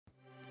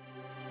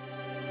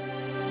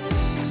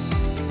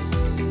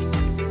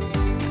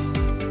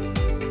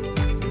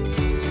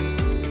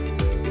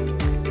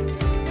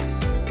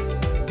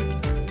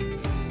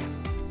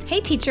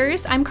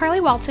teachers, I'm Carly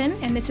Walton,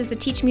 and this is the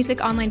Teach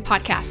Music Online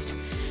podcast,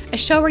 a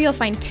show where you'll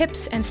find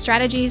tips and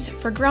strategies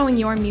for growing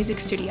your music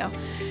studio.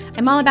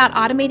 I'm all about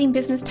automating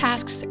business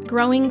tasks,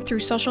 growing through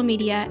social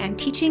media, and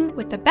teaching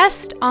with the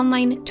best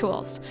online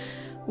tools.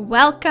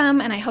 Welcome,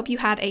 and I hope you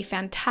had a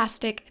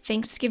fantastic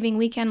Thanksgiving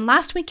weekend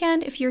last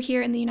weekend if you're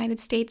here in the United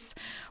States.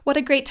 What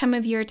a great time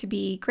of year to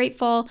be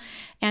grateful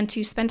and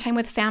to spend time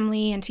with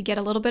family and to get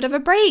a little bit of a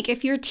break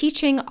if you're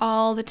teaching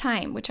all the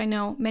time, which I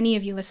know many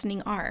of you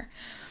listening are.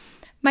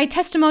 My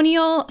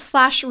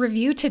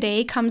testimonial/review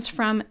today comes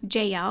from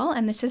JL,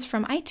 and this is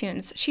from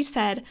iTunes. She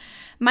said,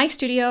 "My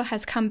studio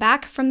has come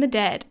back from the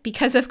dead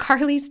because of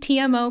Carly's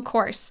TMO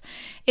course.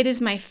 It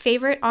is my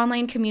favorite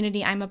online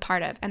community I'm a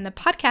part of, and the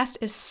podcast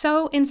is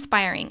so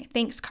inspiring.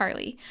 Thanks,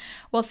 Carly."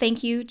 Well,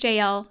 thank you,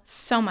 JL,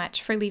 so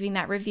much for leaving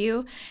that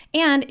review.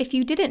 And if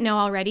you didn't know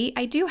already,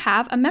 I do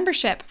have a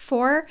membership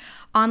for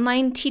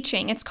online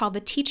teaching. It's called the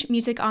Teach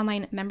Music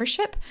Online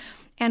Membership.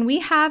 And we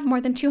have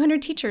more than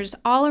 200 teachers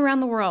all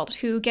around the world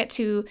who get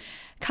to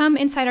come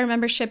inside our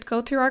membership,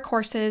 go through our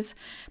courses,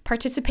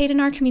 participate in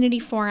our community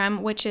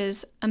forum, which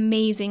is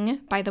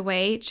amazing, by the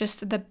way,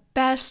 just the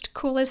best,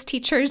 coolest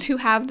teachers who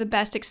have the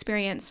best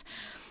experience.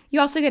 You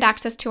also get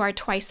access to our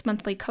twice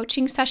monthly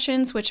coaching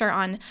sessions, which are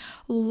on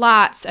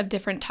lots of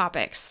different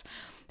topics.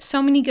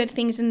 So many good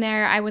things in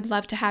there. I would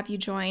love to have you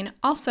join.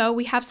 Also,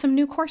 we have some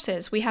new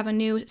courses. We have a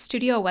new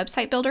studio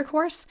website builder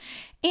course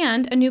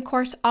and a new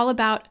course all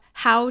about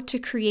how to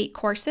create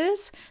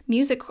courses,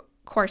 music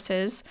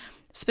courses,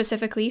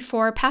 specifically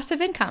for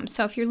passive income.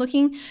 So if you're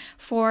looking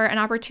for an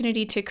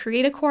opportunity to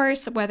create a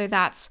course, whether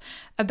that's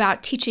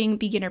about teaching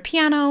beginner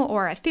piano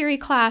or a theory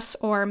class,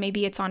 or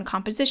maybe it's on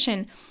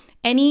composition,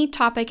 any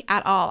topic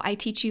at all, I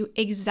teach you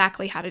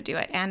exactly how to do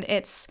it. And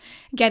it's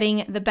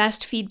getting the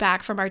best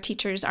feedback from our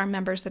teachers, our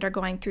members that are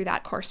going through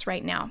that course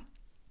right now.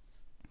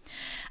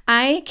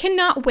 I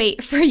cannot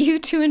wait for you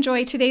to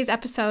enjoy today's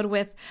episode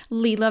with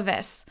Leela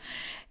Viss.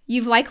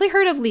 You've likely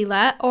heard of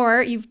Leela,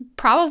 or you've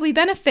probably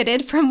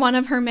benefited from one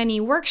of her many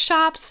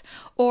workshops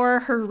or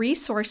her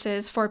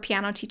resources for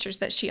piano teachers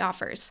that she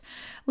offers.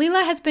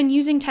 Leela has been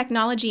using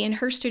technology in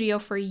her studio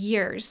for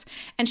years,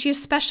 and she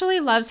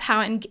especially loves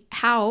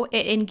how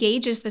it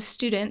engages the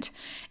student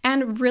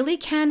and really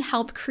can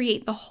help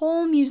create the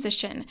whole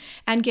musician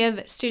and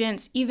give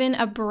students even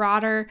a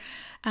broader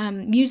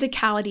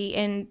musicality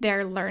in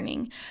their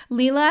learning.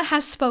 Leela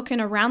has spoken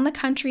around the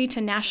country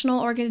to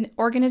national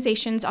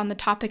organizations on the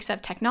topics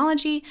of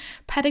technology,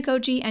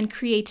 pedagogy, and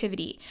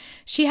creativity.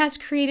 She has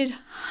created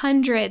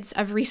hundreds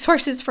of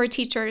resources for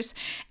teachers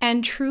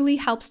and truly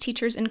helps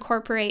teachers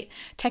incorporate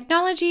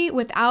technology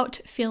without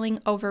feeling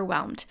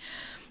overwhelmed.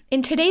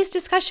 In today's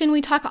discussion,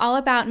 we talk all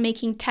about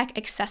making tech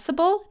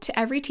accessible to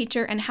every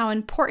teacher and how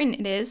important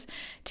it is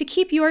to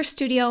keep your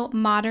studio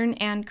modern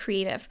and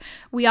creative.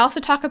 We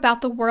also talk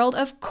about the world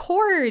of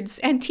chords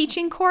and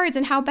teaching chords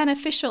and how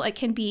beneficial it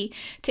can be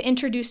to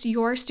introduce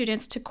your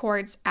students to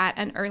chords at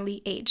an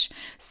early age.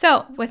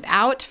 So,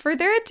 without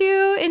further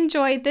ado,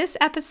 enjoy this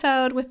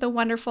episode with the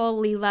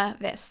wonderful Leela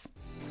Viss.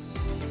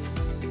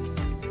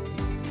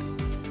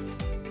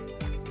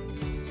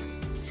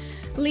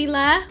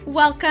 Leela,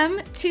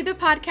 welcome to the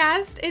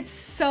podcast. It's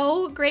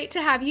so great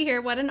to have you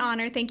here. What an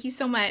honor. Thank you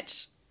so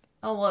much.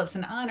 Oh, well, it's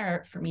an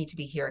honor for me to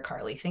be here,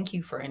 Carly. Thank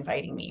you for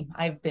inviting me.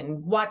 I've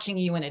been watching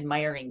you and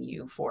admiring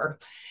you for,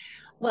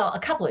 a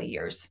couple of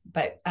years,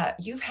 but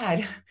you've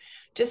had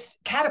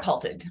just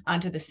catapulted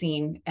onto the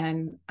scene,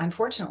 and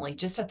unfortunately,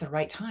 just at the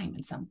right time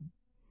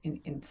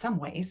in some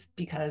ways,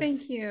 because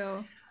thank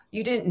you.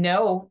 You didn't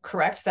know,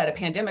 correct, that a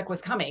pandemic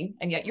was coming,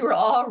 and yet you were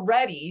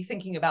already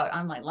thinking about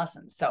online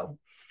lessons. So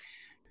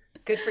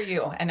good for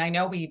you. And I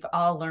know we've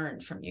all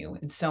learned from you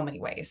in so many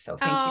ways. So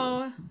thank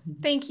you.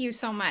 Thank you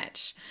so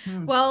much.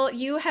 Well,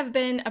 you have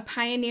been a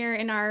pioneer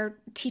in our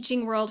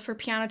teaching world for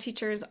piano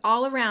teachers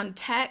all around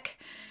tech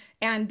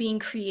and being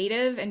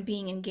creative and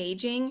being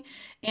engaging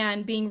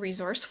and being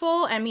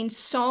resourceful. I mean,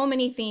 so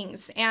many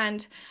things.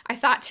 And I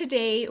thought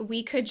today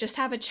we could just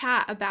have a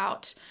chat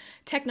about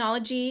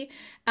technology.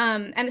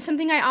 And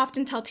something I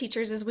often tell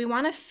teachers is we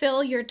want to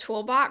fill your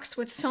toolbox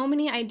with so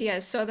many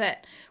ideas so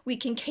that we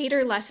can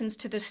cater lessons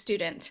to the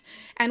student.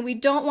 And we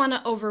don't want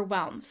to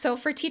overwhelm. So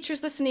for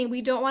teachers listening,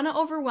 we don't want to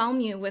overwhelm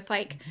you with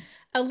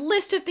a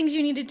list of things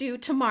you need to do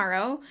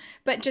tomorrow,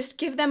 but just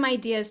give them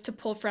ideas to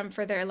pull from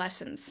for their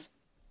lessons.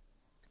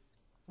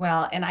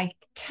 Well, and I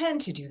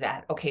tend to do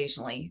that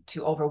occasionally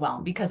to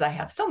overwhelm because I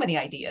have so many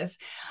ideas.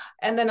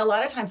 And then a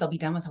lot of times I'll be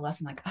done with a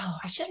lesson like, oh,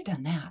 I should have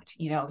done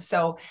that,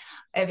 So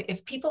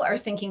if people are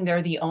thinking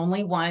they're the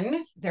only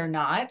one, they're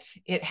not.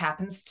 It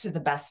happens to the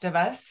best of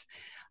us.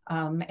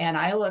 And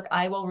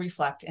I will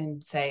reflect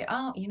and say,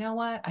 oh, you know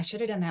what? I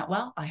should have done that.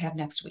 Well, I have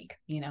next week,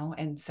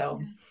 And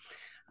so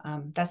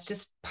that's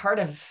just part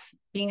of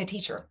being a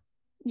teacher.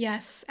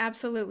 Yes,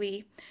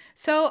 absolutely.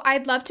 So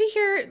I'd love to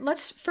hear,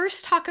 let's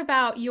first talk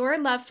about your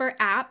love for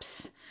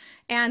apps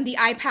and the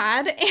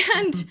iPad.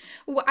 And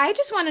I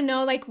just want to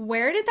know,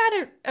 where did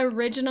that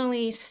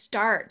originally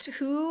start?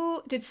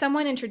 Did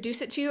someone introduce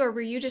it to you, or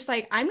were you just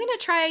like, I'm going to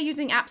try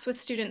using apps with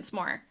students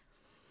more?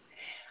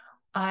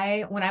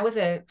 When I was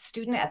a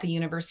student at the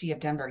University of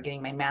Denver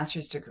getting my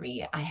master's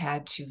degree, I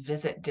had to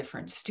visit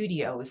different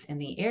studios in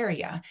the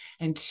area,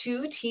 and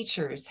two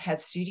teachers had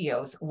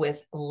studios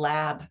with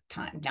lab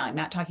time. Now, I'm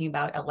not talking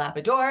about a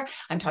Labrador.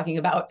 I'm talking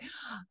about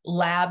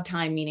lab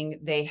time, meaning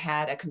they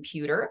had a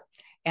computer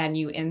and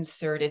you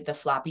inserted the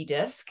floppy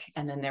disk,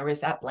 and then there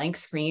was that blank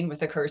screen with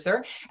the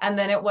cursor, and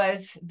then it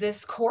was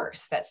this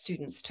course that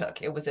students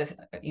took. It was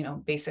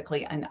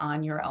basically an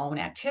on your own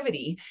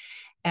activity.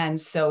 And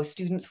so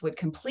students would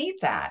complete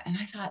that. And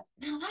I thought,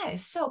 no, that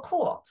is so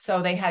cool.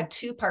 So they had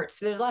two parts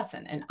to their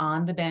lesson, an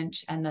on the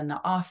bench and then the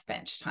off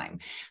bench time.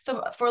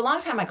 So for a long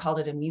time, I called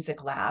it a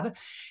music lab,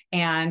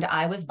 and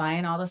I was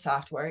buying all the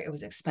software. It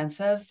was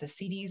expensive. The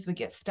CDs would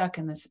get stuck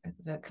in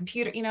the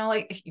computer,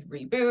 like if you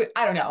reboot,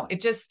 I don't know.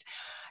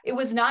 It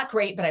was not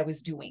great, but I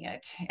was doing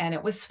it and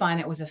it was fun.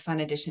 It was a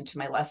fun addition to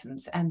my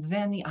lessons. And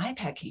then the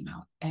iPad came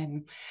out.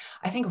 And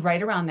I think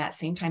right around that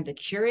same time, the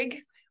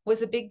Keurig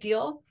was a big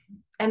deal.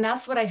 And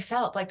that's what I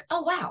felt like,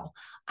 oh, wow,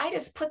 I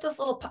just put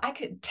I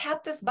could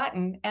tap this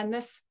button and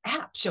this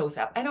app shows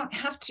up. I don't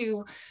have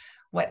to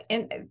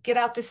get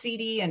out the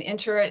CD and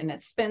enter it and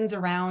it spins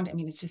around. I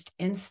mean, it's just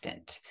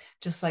instant,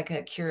 just like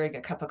a Keurig,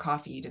 a cup of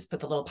coffee. You just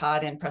put the little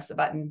pod in, press the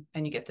button,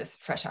 and you get this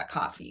fresh hot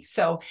coffee.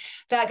 So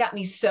that got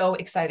me so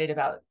excited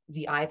about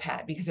the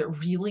iPad, because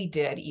it really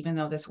did, even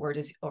though this word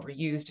is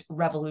overused,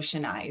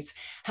 revolutionize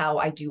how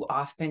I do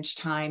off bench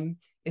time,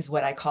 is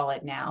what I call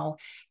it now.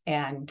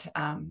 And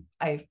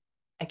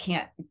I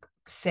can't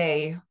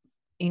say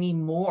any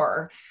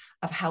more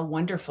of how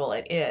wonderful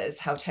it is,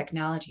 how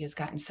technology has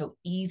gotten so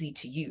easy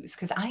to use.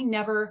 Because I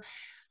never,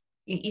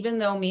 even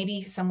though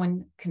maybe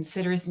someone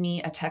considers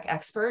me a tech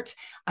expert,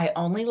 I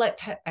only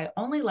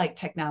like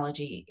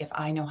technology if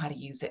I know how to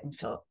use it and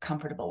feel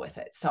comfortable with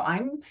it. So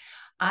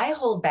I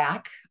hold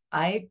back.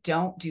 I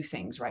don't do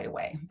things right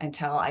away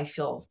until I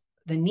feel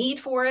the need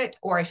for it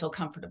or I feel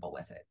comfortable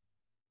with it.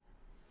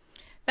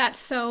 That's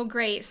so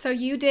great. So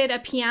you did a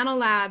piano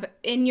lab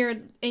in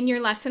your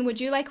lesson.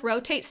 Would you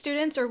rotate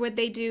students, or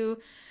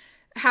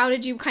how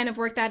did you kind of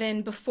work that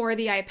in before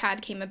the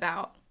iPad came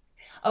about?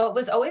 Oh, it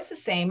was always the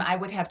same. I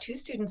would have two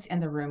students in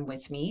the room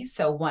with me.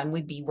 So one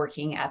would be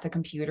working at the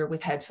computer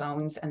with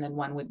headphones, and then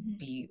one would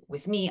be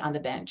with me on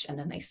the bench, and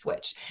then they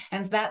switch.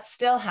 And that's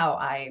still how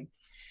I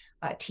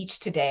teach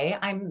today.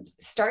 I'm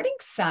starting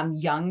some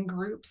young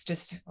groups,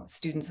 just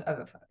students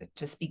of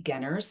just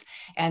beginners.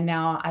 And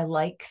now I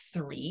like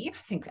three.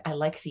 I think I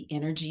like the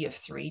energy of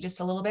three just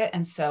a little bit.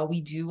 And so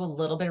we do a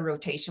little bit of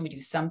rotation. We do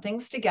some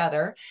things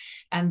together.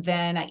 And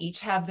then I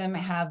each have them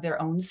have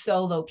their own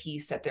solo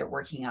piece that they're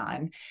working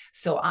on.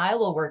 So I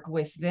will work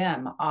with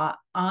them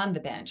on the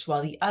bench,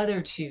 while the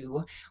other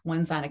two,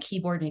 one's on a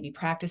keyboard, maybe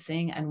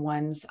practicing, and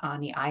one's on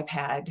the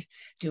iPad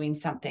doing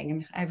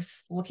something. I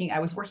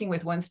was working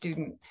with one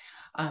student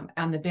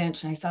on the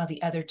bench, and I saw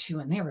the other two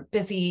and they were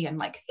busy, and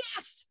like,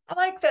 yes, I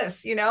like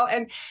this,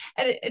 and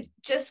it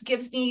just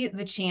gives me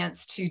the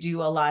chance to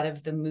do a lot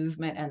of the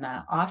movement and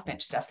the off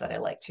bench stuff that I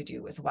like to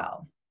do as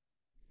well.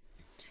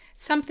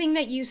 Something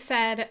that you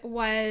said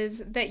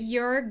was that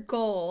your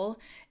goal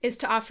is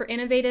to offer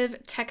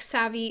innovative,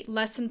 tech-savvy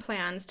lesson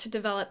plans to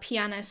develop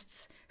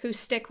pianists who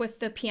stick with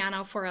the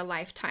piano for a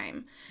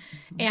lifetime.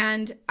 Mm-hmm.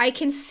 And I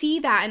can see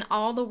that in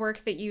all the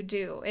work that you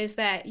do, is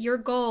that your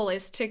goal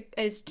is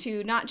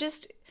to not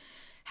just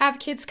have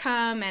kids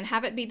come and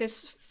have it be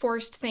this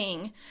forced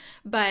thing,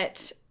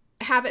 but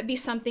have it be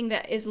something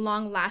that is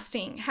long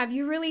lasting. Have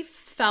you really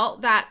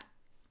felt that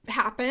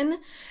happen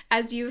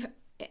as you've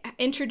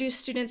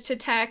introduced students to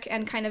tech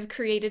and kind of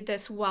created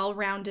this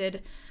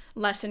well-rounded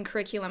lesson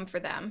curriculum for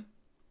them?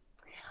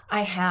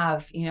 I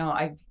have,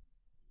 I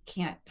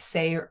can't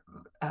say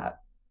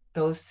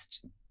those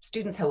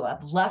students who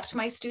have left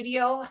my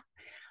studio.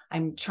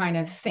 I'm trying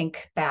to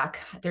think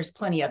back. There's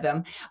plenty of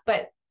them,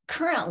 but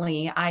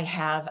currently I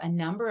have a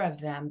number of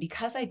them,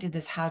 because I did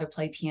this how to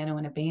play piano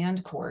in a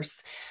band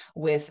course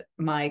with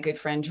my good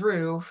friend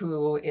Drew,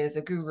 who is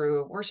a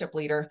guru worship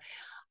leader.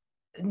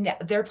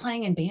 They're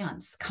playing in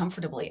bands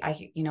comfortably. I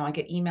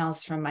get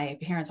emails from my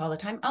parents all the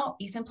time. Oh,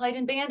 Ethan played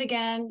in band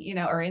again,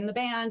 or in the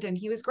band, and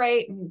he was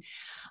great. And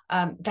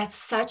that's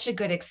such a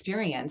good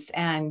experience.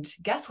 And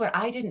guess what?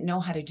 I didn't know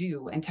how to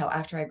do until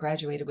after I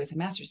graduated with a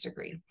master's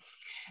degree.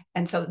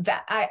 And so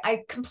that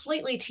I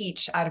completely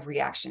teach out of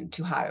reaction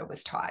to how I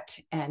was taught.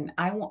 And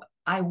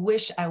I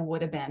wish I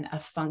would have been a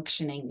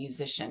functioning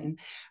musician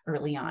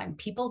early on.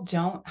 People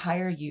don't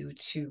hire you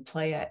to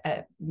play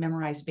a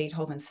memorized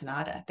Beethoven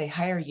sonata. They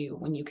hire you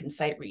when you can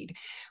sight read,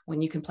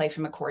 when you can play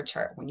from a chord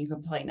chart, when you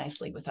can play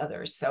nicely with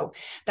others. So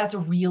that's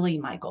really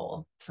my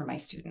goal for my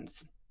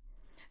students.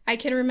 I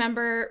can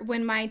remember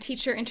when my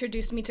teacher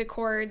introduced me to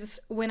chords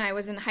when I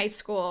was in high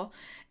school,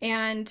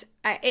 and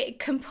it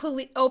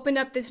completely opened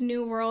up this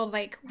new world.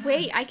 Like,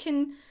 wait, I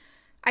can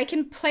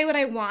play what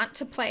I want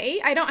to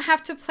play. I don't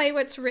have to play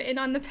what's written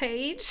on the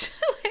page.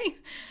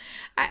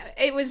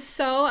 It was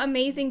so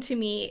amazing to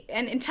me.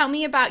 And tell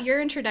me about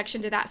your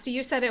introduction to that. So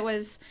you said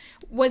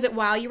was it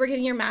while you were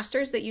getting your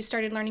master's that you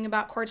started learning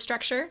about chord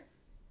structure?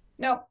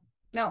 No,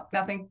 no,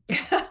 nothing.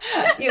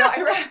 Maybe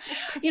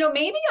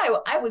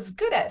I was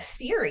good at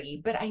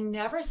theory, but I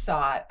never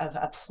thought of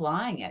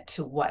applying it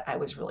to what I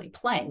was really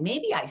playing.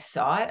 Maybe I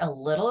saw it a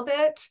little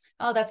bit.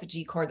 Oh, that's a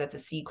G chord, that's a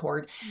C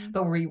chord. Mm.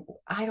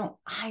 But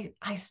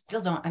I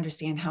still don't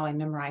understand how I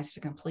memorized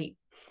a complete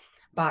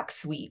Bach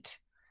suite.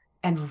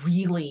 And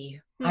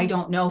really, I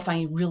don't know if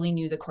I really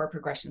knew the chord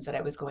progressions that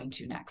I was going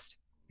to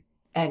next.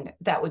 And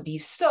that would be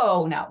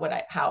so not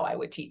how I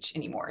would teach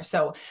anymore.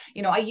 So,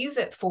 I use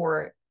it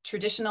for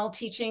traditional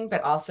teaching,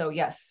 but also,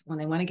 yes, when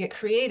they want to get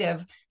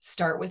creative,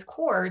 start with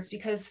chords,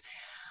 because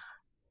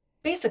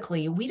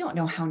basically we don't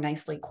know how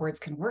nicely chords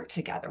can work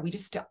together. We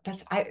just don't,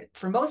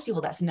 for most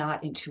people, that's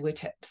not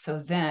intuitive. So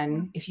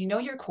then if you know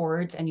your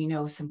chords and you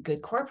know some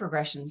good chord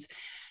progressions,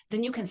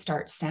 then you can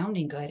start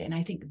sounding good. And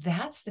I think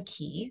that's the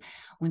key.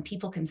 When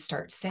people can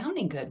start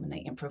sounding good when they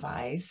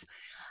improvise,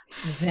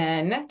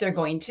 then they're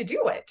going to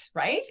do it,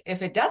 right?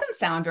 If it doesn't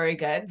sound very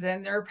good,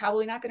 then they're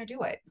probably not going to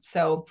do it.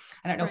 So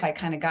I don't know if I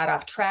kind of got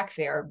off track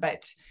there,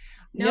 but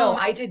no,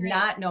 I did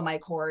not know my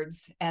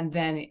chords. And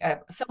then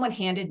someone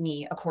handed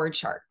me a chord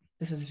chart.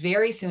 This was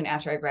very soon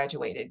after I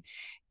graduated.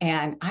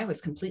 And I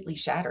was completely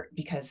shattered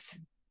because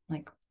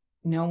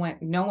no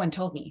one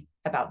told me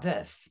about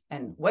this.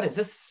 And what is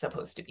this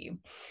supposed to be?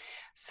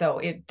 So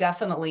it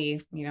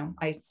definitely,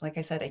 like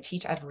I said, I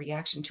teach out of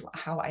reaction to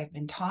how I've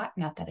been taught.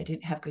 Not that I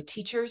didn't have good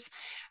teachers,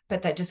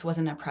 but that just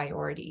wasn't a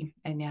priority.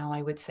 And now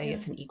I would say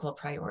it's an equal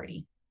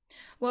priority.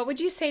 What would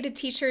you say to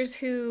teachers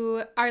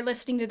who are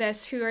listening to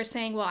this who are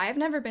saying, well, I've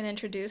never been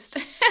introduced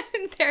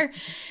and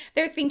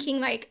they're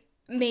thinking like,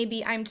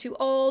 maybe I'm too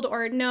old,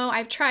 or no,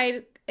 I've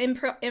tried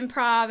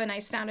improv and I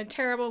sounded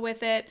terrible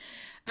with it.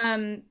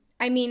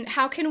 I mean,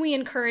 how can we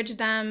encourage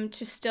them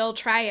to still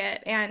try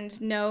it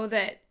and know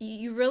that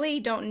you really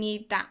don't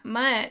need that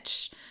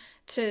much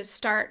to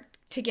start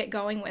to get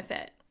going with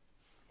it?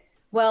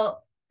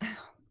 Well,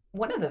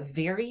 one of the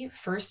very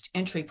first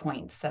entry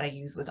points that I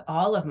use with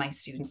all of my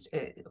students,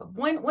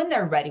 when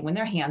they're ready, when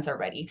their hands are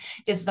ready,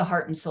 is the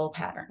heart and soul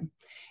pattern.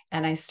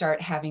 And I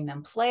start having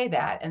them play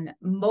that, and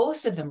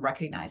most of them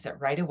recognize it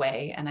right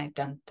away. And I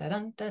dun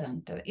dun dun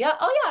dun dun. Yeah,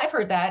 oh yeah, I've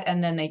heard that.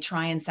 And then they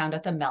try and sound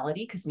out the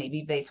melody because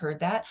maybe they've heard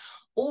that,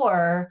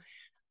 or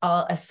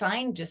I'll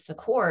assign just the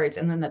chords,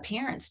 and then the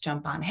parents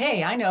jump on.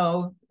 Hey, I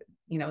know,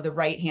 the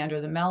right hand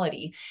or the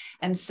melody.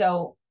 And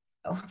so,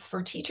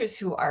 for teachers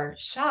who are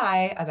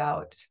shy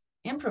about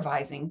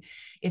improvising,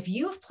 if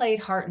you've played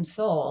heart and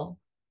soul,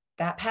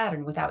 that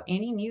pattern without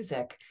any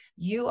music,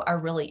 you are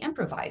really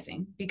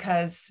improvising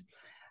because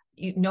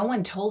no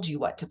one told you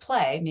what to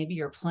play. Maybe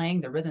you're playing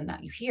the rhythm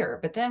that you hear.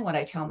 But then what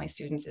I tell my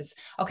students is,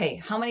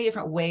 okay, how many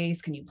different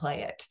ways can you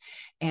play it?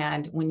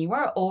 And when you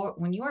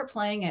are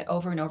playing it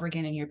over and over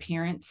again and your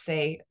parents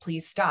say,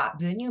 please stop,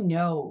 then you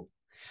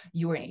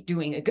are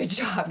doing a good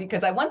job,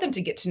 because I want them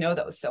to get to know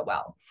those so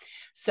well.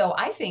 So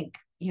I think,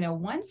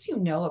 once you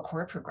know a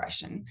chord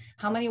progression,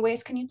 how many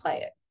ways can you play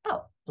it?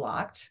 Oh,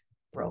 blocked,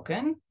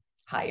 broken,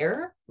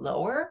 higher,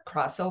 lower,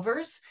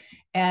 crossovers.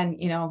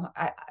 And,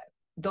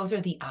 those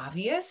are the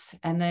obvious.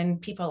 And then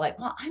people are like,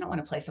 well, I don't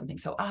want to play something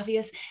so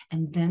obvious.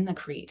 And then the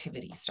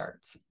creativity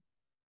starts.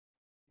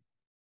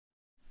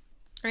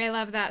 I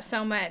love that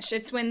so much.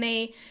 It's when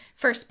they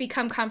first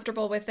become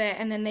comfortable with it,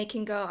 and then they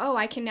can go, oh,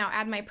 I can now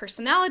add my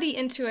personality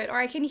into it. Or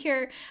I can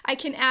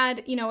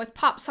add, with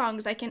pop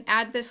songs, I can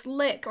add this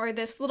lick or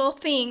this little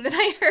thing that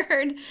I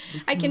heard. Mm-hmm.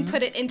 I can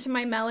put it into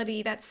my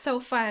melody. That's so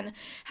fun.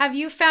 Have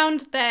you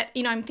found that,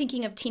 I'm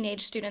thinking of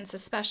teenage students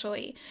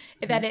especially,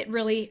 that it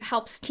really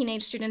helps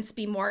teenage students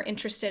be more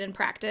interested in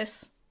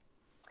practice?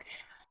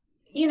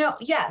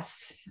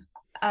 Yes.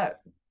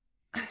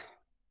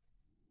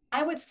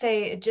 I would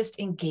say it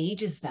just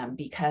engages them,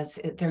 because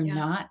they're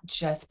not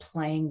just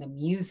playing the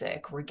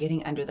music. We're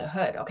getting under the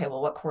hood. Okay,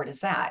 well, what chord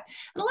is that?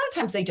 And a lot of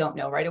times they don't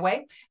know right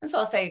away. And so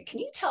I'll say, can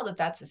you tell that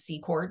that's a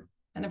C chord?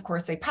 And of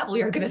course, they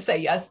probably are going to say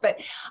yes, but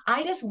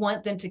I just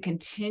want them to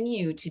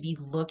continue to be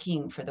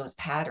looking for those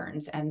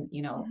patterns. And,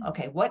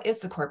 okay, what is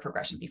the chord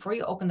progression? Before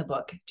you open the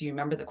book, do you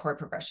remember the chord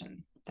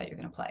progression that you're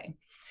going to play?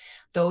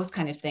 Those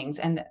kind of things.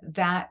 And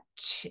that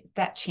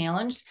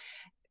challenge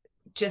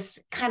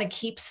just kind of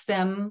keeps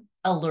them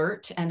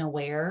alert and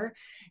aware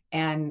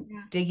and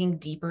digging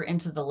deeper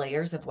into the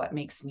layers of what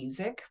makes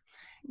music.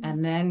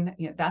 And then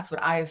that's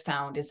what I've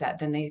found, is that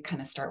then they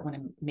kind of start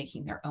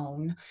making their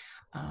own.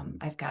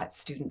 I've got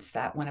students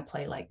that want to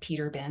play like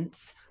Peter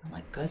Bence. I'm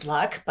like, good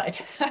luck,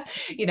 but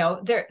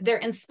they're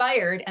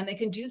inspired, and they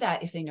can do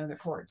that if they know their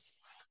chords.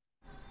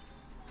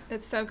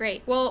 That's so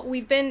great. Well,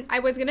 I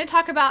was going to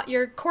talk about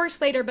your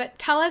course later, but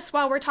tell us,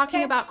 while we're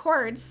talking about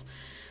chords,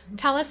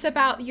 tell us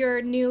about your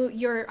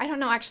I don't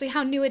know actually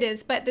how new it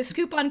is, but the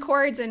Scoop on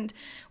Chords and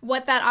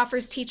what that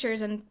offers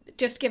teachers, and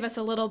just give us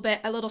a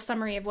little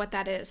summary of what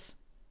that is.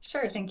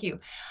 Sure, thank you.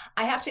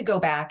 I have to go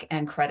back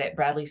and credit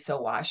Bradley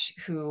Sowash,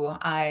 who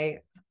I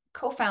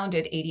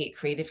co-founded 88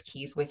 Creative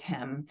Keys with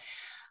him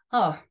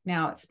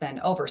now it's been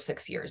over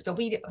 6 years, but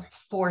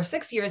for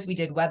 6 years, we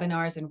did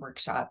webinars and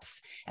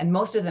workshops, and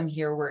most of them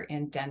here were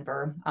in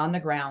Denver on the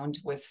ground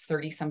with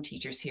 30 some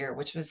teachers here,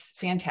 which was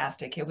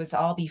fantastic. It was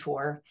all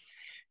before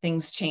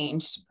things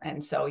changed.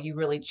 And so you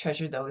really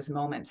treasure those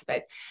moments,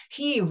 but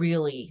he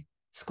really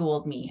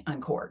schooled me on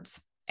chords.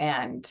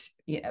 And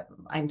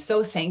I'm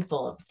so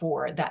thankful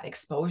for that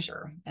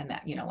exposure, and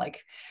that,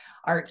 like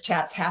our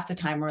chats half the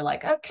time were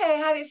like, okay,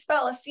 how do you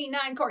spell a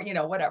C9 chord,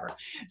 whatever.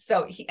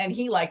 So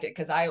he liked it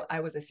because I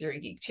was a theory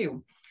geek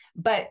too.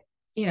 But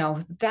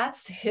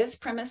that's his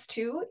premise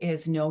too,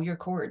 is know your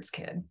chords,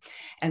 kid.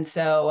 And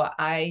so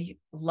I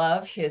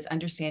love his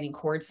understanding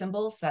chord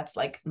symbols. That's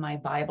like my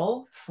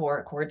Bible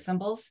for chord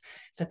symbols.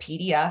 It's a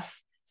PDF.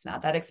 It's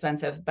not that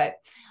expensive, but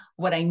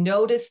what I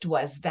noticed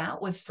was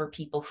that was for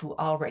people who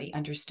already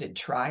understood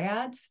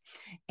triads.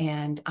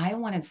 And I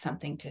wanted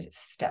something to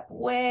step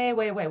way,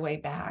 way, way, way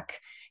back,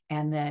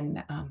 and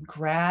then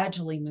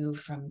gradually move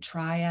from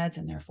triads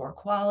and their 4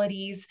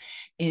 qualities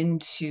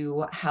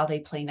into how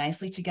they play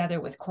nicely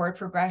together with chord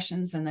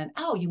progressions. And then,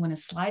 you want to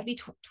slide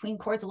between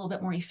chords a little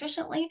bit more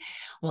efficiently?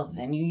 Well,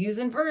 then you use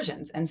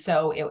inversions. And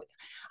so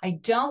I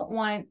don't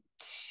want,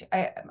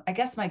 I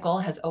guess my goal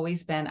has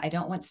always been, I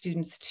don't want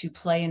students to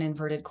play an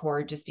inverted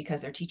chord just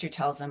because their teacher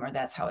tells them or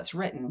that's how it's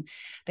written.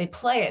 They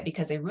play it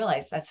because they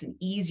realize that's an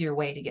easier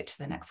way to get to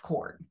the next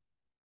chord.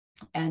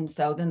 And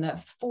so then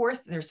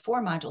there's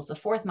 4 modules. The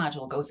 4th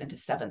module goes into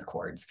 7th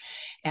chords.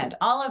 And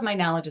all of my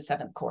knowledge of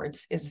 7th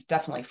chords is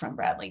definitely from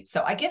Bradley.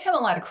 So I give him a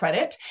lot of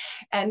credit.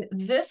 And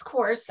this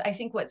course, I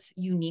think what's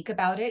unique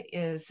about it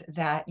is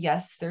that,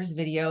 yes, there's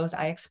videos.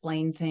 I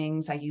explain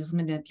things. I use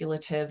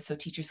manipulative so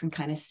teachers can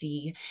kind of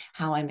see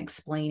how I'm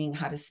explaining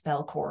how to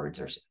spell chords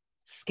or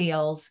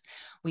scales.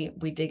 We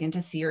dig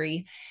into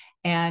theory.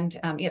 And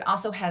it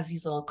also has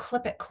these little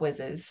clip-it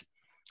quizzes.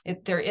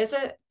 There is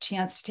a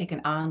chance to take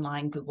an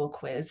online Google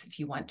quiz if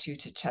you want to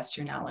test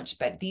your knowledge,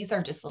 but these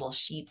are just little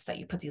sheets that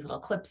you put these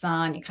little clips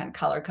on, you kind of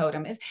color code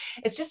them.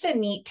 It's just a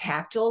neat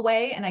tactile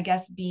way. And I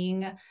guess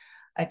being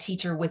a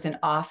teacher with an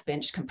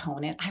off-bench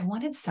component, I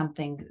wanted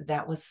something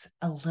that was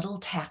a little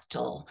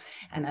tactile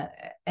and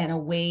a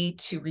way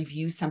to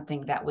review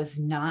something that was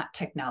not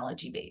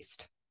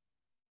technology-based.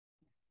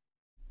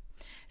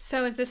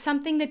 So is this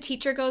something the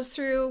teacher goes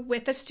through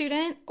with a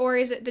student, or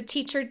is it the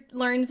teacher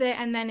learns it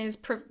and then is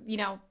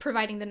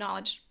providing the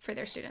knowledge for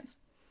their students?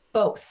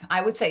 Both.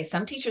 I would say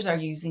some teachers are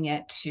using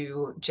it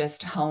to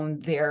just hone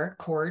their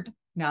chord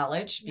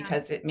knowledge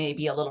because it may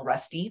be a little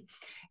rusty.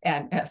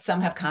 And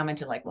some have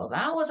commented like, well,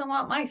 that wasn't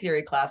what my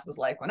theory class was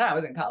like when I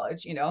was in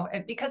college,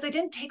 because they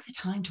didn't take the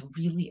time to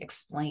really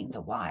explain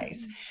the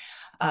whys.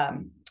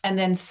 And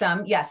then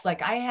some, yes,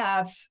 like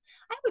I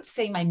would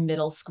say my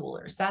middle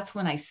schoolers, that's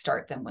when I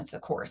start them with the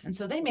course. And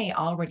so they may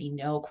already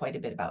know quite a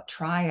bit about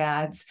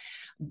triads,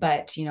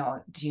 but,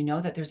 do you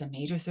know that there's a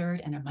major third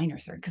and a minor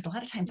third? Because a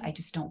lot of times I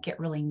just don't get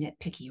really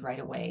nitpicky right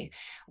away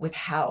with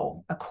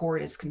how a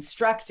chord is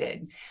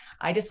constructed.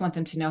 I just want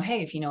them to know,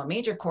 hey, if you know a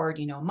major chord,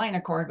 you know a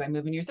minor chord by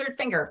moving your third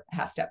finger a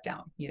half step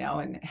down,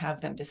 and have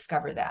them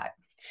discover that.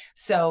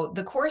 So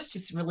the course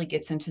just really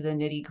gets into the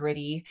nitty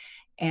gritty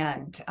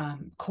and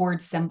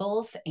chord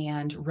symbols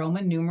and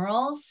Roman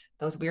numerals,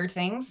 those weird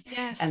things,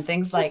 and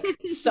things like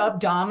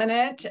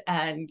subdominant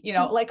and,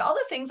 like all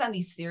the things on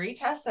these theory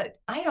tests that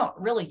I don't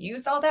really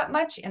use all that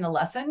much in a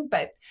lesson,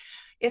 but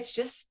it's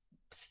just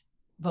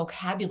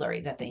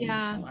vocabulary that they need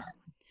to learn.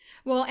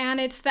 Well, and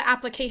it's the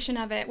application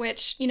of it,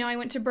 which, I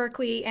went to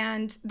Berklee,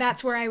 and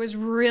that's where I was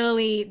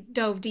really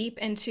dove deep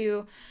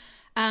into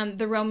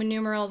the Roman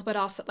numerals, but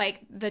also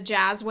like the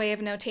jazz way of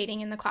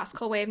notating and the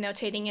classical way of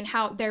notating, and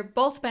how they're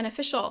both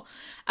beneficial.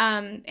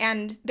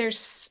 And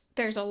there's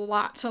a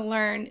lot to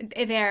learn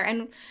there.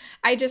 And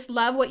I just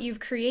love what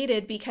you've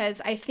created,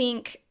 because I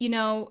think,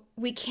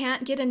 we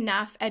can't get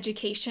enough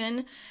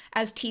education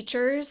as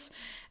teachers.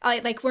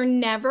 Like we're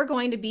never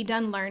going to be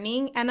done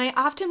learning. And I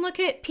often look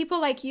at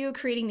people like you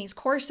creating these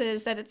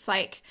courses that it's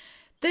like,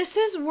 this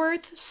is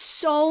worth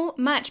so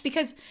much,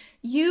 because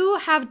you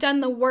have done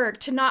the work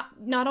to not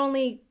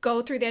only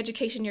go through the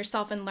education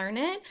yourself and learn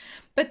it,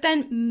 but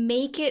then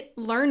make it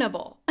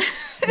learnable.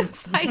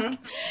 It's like,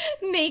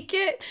 make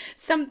it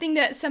something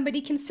that somebody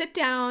can sit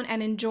down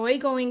and enjoy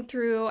going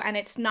through, and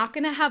it's not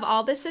going to have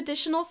all this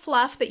additional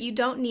fluff that you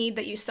don't need,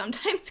 that you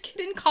sometimes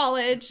get in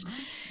college.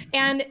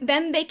 And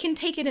then they can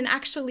take it and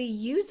actually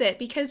use it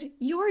because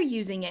you're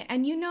using it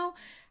and you know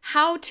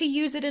how to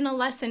use it in a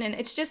lesson. And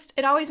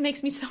it always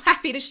makes me so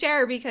happy to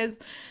share, because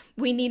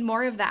we need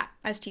more of that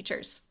as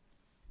teachers.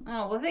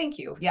 Oh, well, thank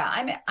you.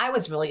 Yeah, I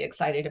was really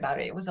excited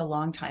about it. It was a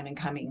long time in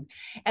coming.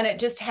 And it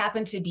just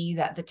happened to be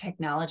that the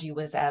technology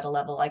was at a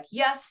level like,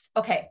 yes,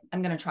 okay,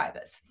 I'm going to try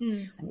this.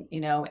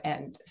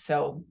 And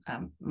so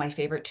my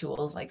favorite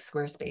tools like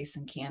Squarespace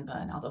and Canva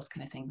and all those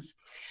kind of things,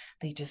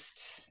 they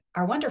just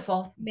are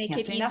wonderful. Make it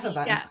easy. Enough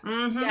about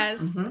it.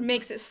 Yes,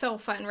 makes it so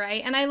fun,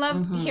 right? And I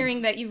love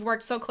hearing that you've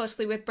worked so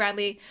closely with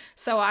Bradley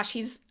Sowash.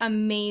 He's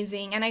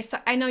amazing. And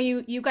I know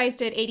you guys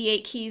did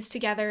 88 Keys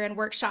together and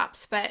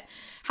workshops, but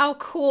how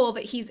cool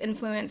that he's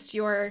influenced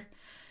your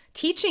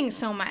teaching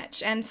so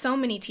much and so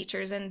many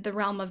teachers in the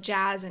realm of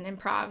jazz and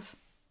improv.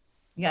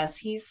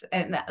 Yes,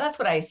 and that's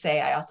what I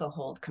say. I also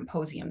hold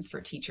composiums for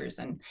teachers,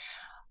 and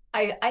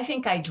I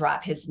think I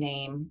drop his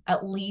name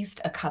at least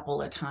a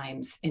couple of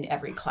times in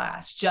every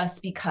class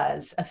just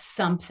because of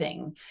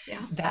something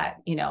Yeah. that,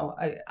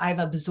 I've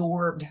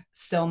absorbed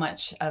so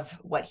much of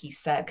what he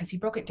said because he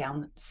broke it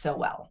down so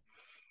well.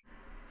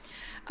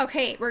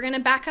 Okay, we're going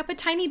to back up a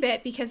tiny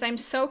bit because I'm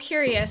so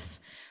curious.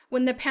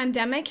 When the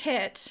pandemic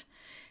hit,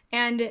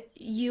 and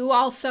you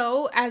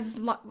also,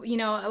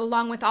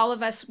 along with all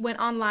of us, went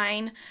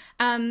online.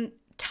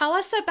 Tell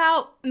us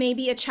about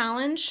maybe a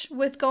challenge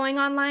with going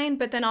online,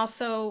 but then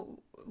also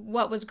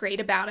what was great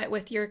about it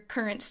with your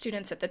current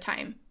students at the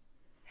time.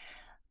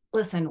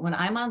 Listen, when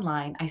I'm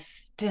online, I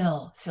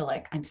still feel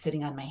like I'm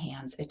sitting on my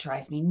hands. It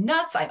drives me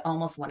nuts. I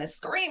almost want to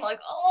scream like,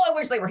 oh, I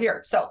wish they were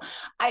here. So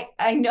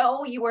I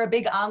know you were a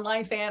big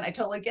online fan. I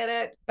totally get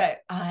it,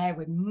 but I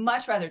would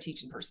much rather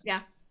teach in person.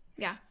 Yeah.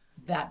 Yeah.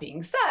 That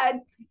being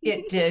said,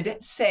 it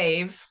did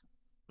save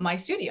my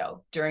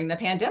studio during the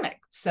pandemic.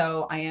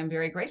 So I am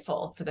very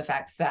grateful for the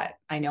fact that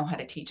I know how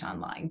to teach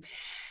online.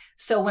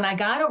 So when I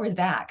got over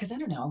that, because I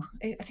don't know,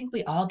 I think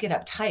we all get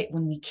uptight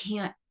when we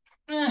can't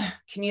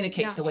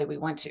communicate the way we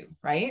want to,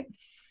 right?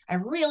 I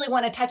really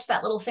want to touch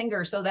that little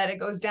finger so that it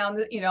goes down,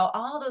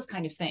 all those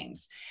kind of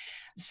things.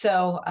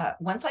 So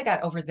once I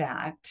got over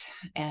that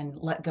and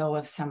let go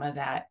of some of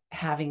that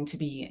having to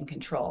be in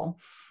control,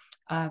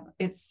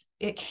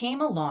 it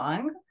came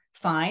along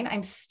fine.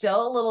 I'm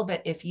still a little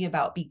bit iffy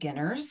about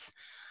beginners.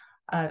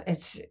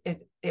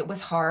 It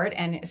was hard,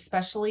 and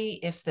especially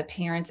if the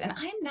parents, and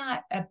I'm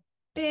not a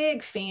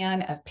big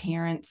fan of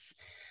parents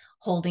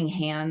holding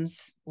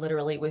hands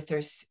literally with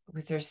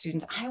their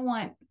students. I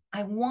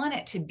want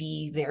it to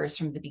be theirs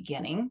from the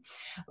beginning,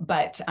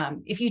 but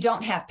if you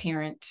don't have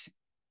parent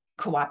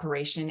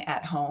cooperation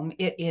at home,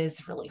 it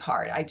is really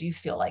hard. I do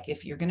feel like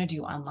if you're going to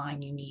do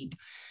online, you need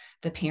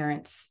the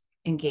parents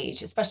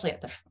engaged, especially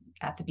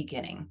at the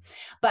beginning.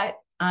 But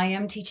I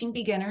am teaching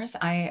beginners.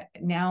 I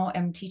now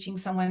am teaching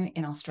someone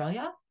in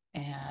Australia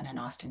and in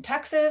Austin,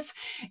 Texas,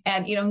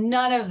 and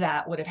none of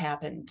that would have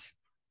happened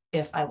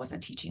if I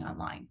wasn't teaching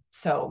online.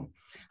 So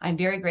I'm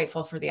very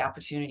grateful for the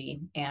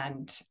opportunity,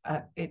 and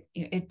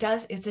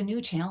it's a new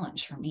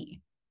challenge for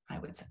me. I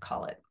would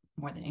call it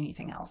more than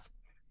anything else.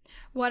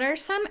 What are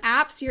some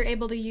apps you're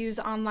able to use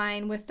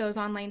online with those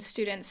online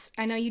students?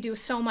 I know you do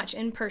so much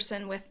in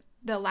person with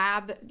the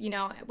lab,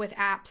 with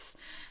apps.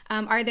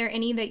 Are there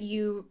any that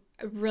you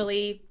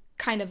really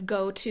kind of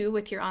go to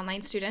with your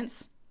online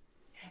students?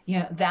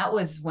 That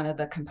was one of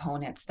the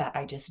components that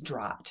I just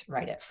dropped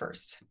right at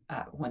first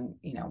when,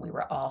 we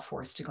were all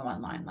forced to go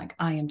online. Like,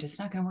 I am just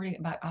not going to worry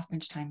about off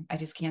bench time. I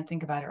just can't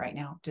think about it right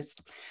now.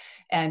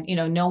 And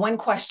no one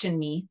questioned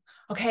me.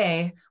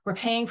 Okay, we're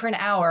paying for an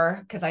hour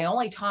because I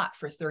only taught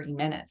for 30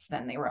 minutes.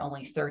 Then they were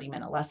only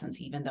 30-minute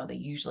lessons, even though they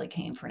usually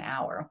came for an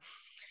hour.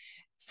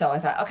 So I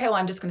thought, okay, well,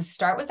 I'm just going to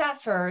start with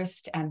that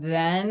first. And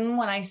then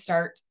when I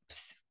start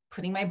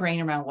putting my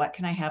brain around what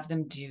can I have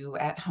them do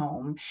at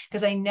home,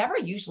 because I never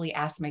usually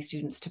ask my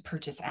students to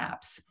purchase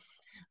apps.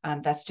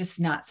 That's just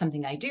not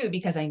something I do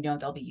because I know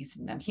they'll be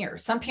using them here.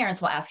 Some parents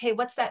will ask, hey,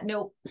 what's that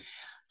note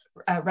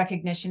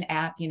recognition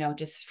app,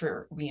 just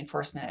for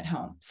reinforcement at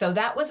home. So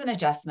that was an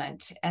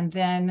adjustment. And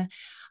then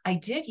I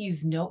did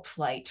use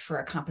Noteflight for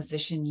a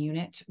composition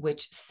unit,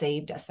 which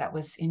saved us. That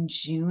was in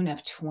June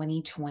of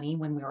 2020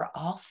 when we were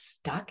all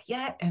stuck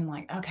yet. And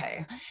like,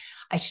 okay,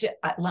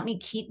 let me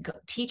keep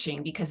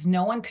teaching because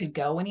no one could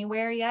go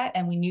anywhere yet.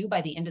 And we knew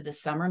by the end of the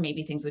summer,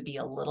 maybe things would be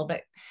a little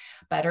bit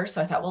better.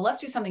 So I thought, well,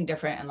 let's do something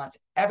different and let's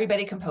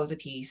everybody compose a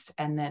piece.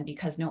 And then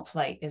because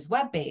Noteflight is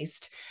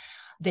web-based,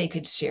 they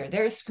could share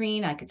their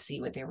screen. I could see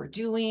what they were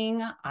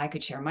doing. I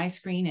could share my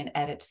screen and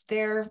edit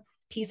their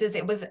pieces.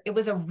 It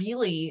was a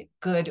really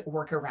good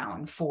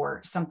workaround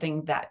for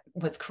something that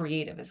was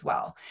creative as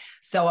well.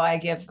 So I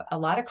give a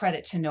lot of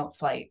credit to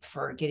Noteflight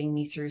for getting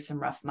me through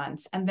some rough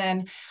months. And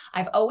then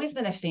I've always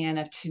been a fan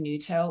of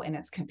Tenuto and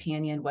its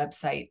companion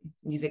website,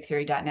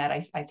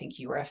 musictheory.net. I think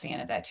you were a fan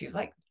of that too.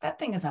 Like, that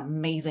thing is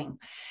amazing.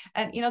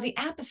 And the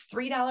app is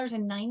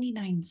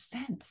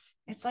 $3.99.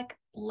 It's like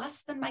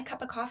less than my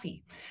cup of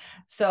coffee.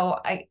 So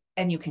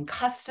and you can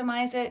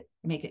customize it,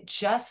 make it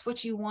just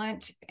what you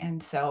want.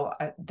 And so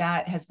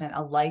that has been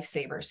a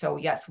lifesaver. So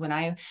yes, when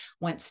I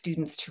want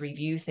students to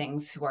review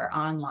things who are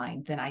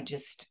online, then I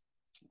just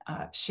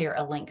share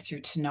a link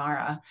through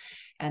Tonara,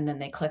 and then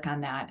they click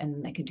on that and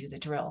then they can do the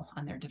drill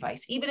on their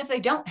device. Even if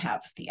they don't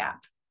have the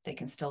app, they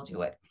can still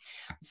do it.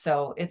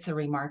 So it's a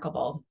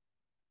remarkable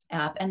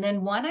app. And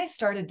then one I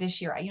started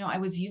this year, I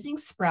was using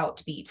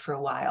Sproutbeat for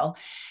a while.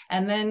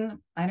 And then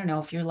I don't know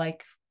if you're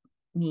like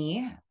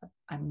me,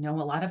 I know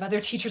a lot of other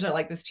teachers are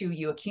like this too.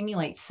 You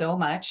accumulate so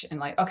much and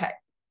like, okay,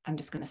 I'm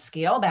just going to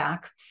scale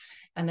back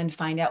and then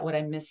find out what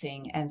I'm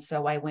missing. And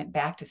so I went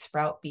back to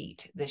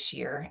Sproutbeat this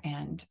year,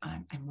 and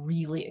I'm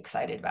really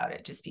excited about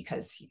it just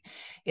because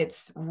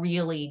it's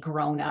really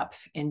grown up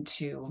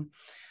into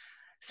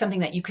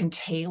something that you can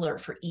tailor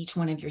for each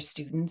one of your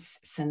students,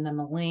 send them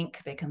a link,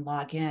 they can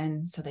log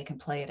in so they can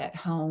play it at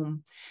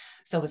home.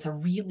 So it's a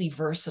really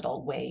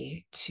versatile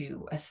way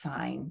to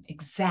assign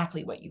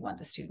exactly what you want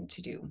the student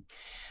to do.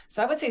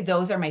 So I would say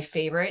those are my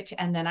favorite.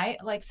 And then I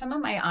like some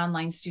of my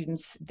online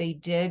students, they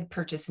did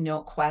purchase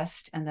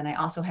NoteQuest. And then I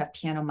also have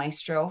Piano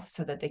Maestro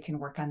so that they can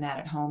work on that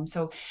at home.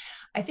 So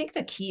I think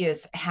the key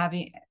is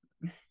having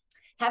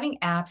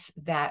apps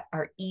that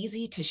are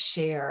easy to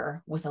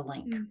share with a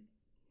link. Mm.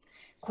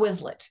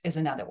 Quizlet is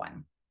another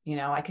one.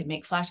 I could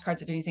make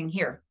flashcards of anything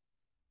here.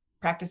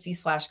 Practice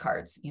these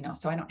flashcards,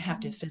 so I don't have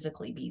to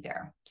physically be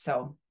there.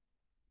 So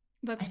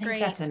That's I think great.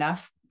 that's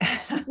enough.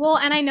 Well,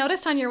 and I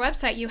noticed on your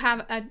website you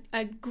have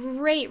a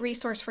great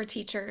resource for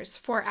teachers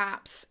for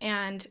apps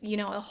and,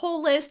 a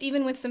whole list,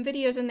 even with some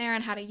videos in there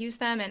on how to use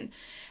them. And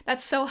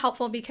that's so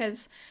helpful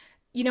because,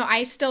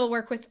 I still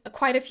work with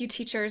quite a few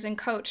teachers and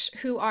coach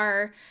who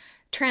are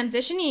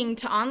transitioning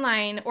to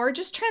online or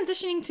just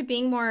transitioning to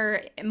being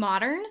more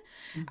modern.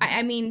 Mm-hmm.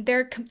 I mean,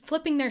 they're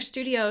flipping their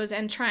studios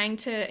and trying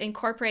to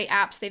incorporate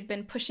apps. They've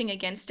been pushing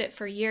against it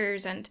for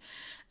years. And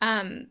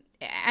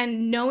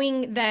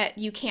knowing that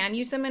you can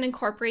use them and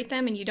incorporate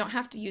them and you don't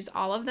have to use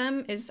all of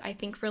them is, I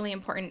think, really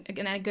important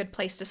and a good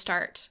place to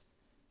start.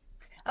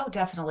 Oh,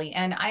 definitely.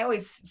 And I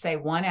always say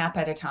one app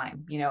at a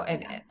time,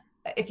 and yeah.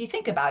 If you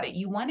think about it,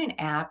 you want an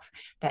app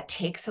that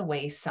takes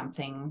away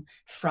something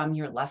from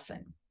your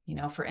lesson.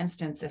 For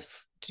instance,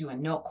 if do a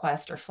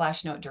NoteQuest or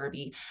Flash Note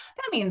Derby,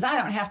 that means I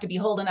don't have to be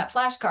holding up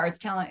flashcards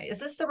telling, is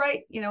this the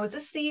right, is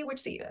this C,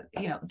 which C,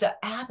 the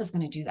app is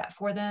going to do that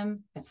for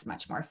them. It's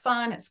much more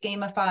fun. It's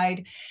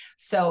gamified.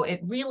 So it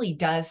really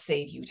does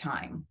save you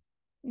time.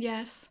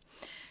 Yes.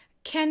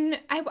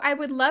 I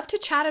would love to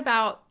chat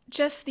about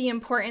just the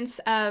importance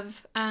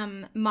of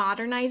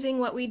modernizing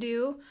what we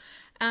do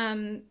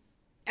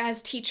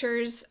as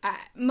teachers,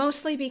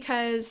 mostly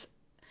because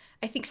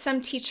I think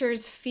some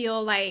teachers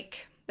feel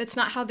like that's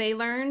not how they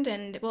learned.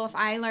 And well, if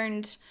I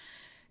learned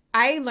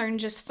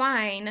just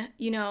fine,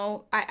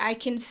 I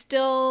can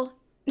still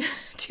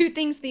do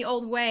things the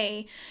old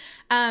way.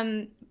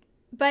 But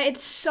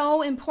it's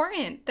so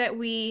important that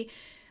we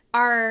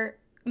are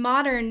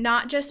modern,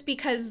 not just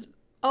because,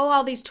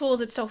 all these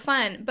tools, it's so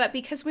fun, but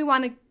because we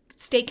want to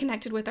stay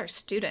connected with our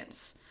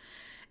students.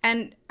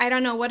 And I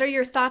don't know, what are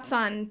your thoughts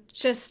on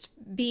just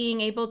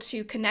being able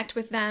to connect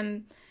with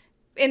them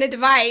in a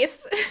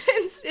device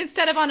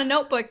instead of on a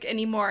notebook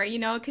anymore,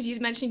 because you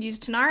mentioned you use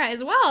Tonara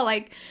as well.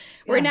 Like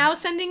we're now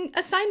sending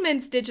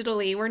assignments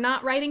digitally. We're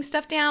not writing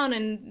stuff down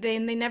and they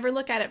never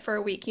look at it for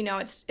a week.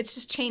 It's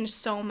just changed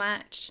so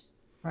much.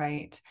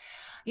 Right.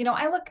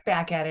 I look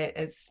back at it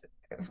as,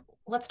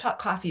 let's talk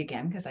coffee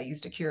again, because I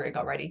used a Keurig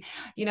already,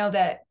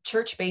 that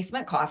church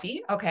basement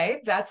coffee.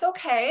 Okay, that's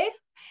okay.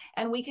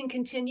 And we can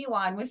continue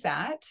on with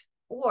that.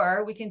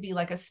 Or we can be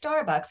like a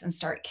Starbucks and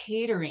start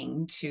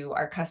catering to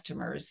our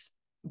customers'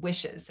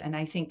 wishes. And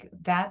I think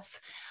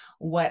that's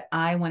what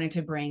I wanted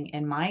to bring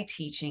in my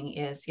teaching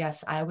is,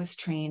 yes, I was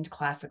trained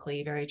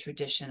classically, very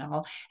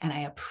traditional, and I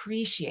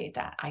appreciate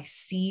that. I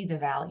see the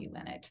value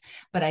in it,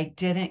 but I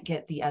didn't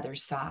get the other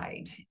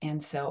side.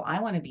 And so I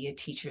want to be a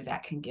teacher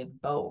that can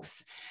give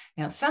both.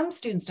 Now, some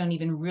students don't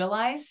even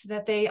realize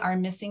that they are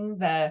missing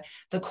the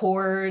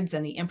chords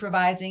and the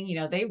improvising.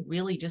 They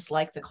really just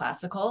like the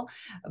classical,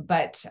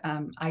 but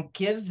I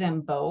give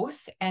them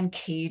both and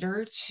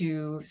cater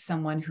to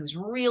someone who's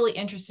really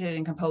interested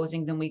in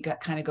composing. Then we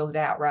kind of go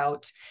that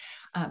route.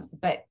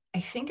 But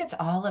I think it's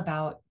all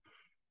about,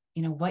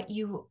 what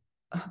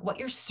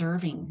you're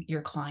serving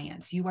your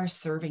clients. You are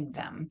serving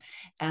them.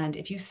 And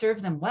if you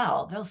serve them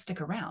well, they'll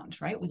stick around,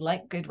 right? We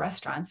like good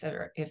restaurants,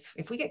 or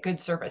if we get good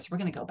service, we're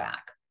going to go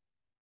back.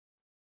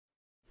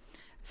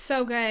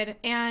 So good.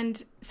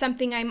 And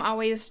something I'm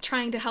always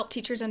trying to help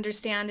teachers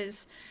understand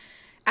is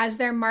as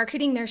they're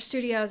marketing their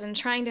studios and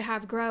trying to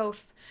have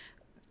growth,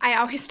 I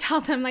always tell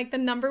them like the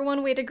number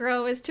one way to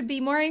grow is to be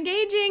more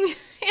engaging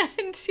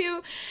and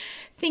to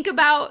think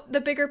about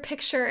the bigger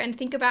picture and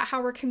think about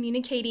how we're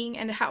communicating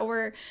and how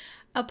we're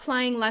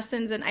applying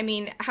lessons. And I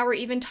mean, how we're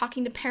even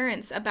talking to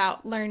parents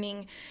about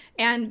learning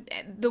and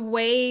the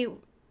way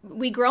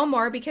we grow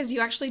more, because you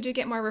actually do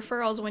get more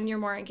referrals when you're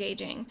more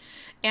engaging.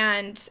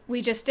 And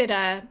we just did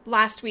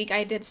last week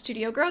I did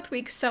Studio Growth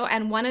Week.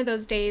 And one of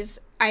those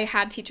days I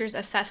had teachers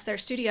assess their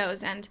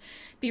studios and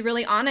be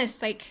really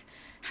honest, like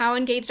how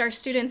engaged our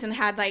students, and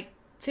had like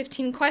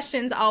 15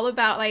 questions all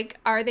about like,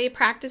 are they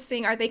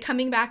practicing? Are they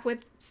coming back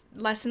with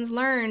lessons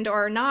learned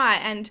or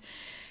not? And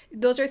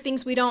those are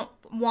things we don't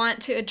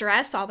want to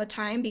address all the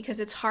time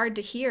because it's hard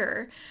to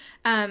hear.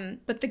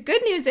 But the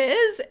good news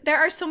is there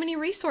are so many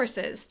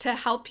resources to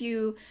help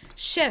you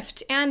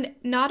shift. And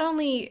not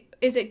only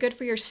is it good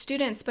for your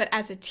students, but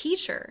as a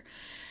teacher,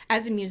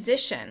 as a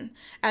musician,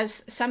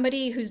 as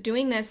somebody who's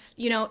doing this,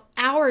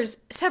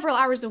 several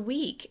hours a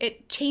week,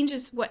 it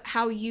changes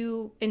how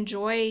you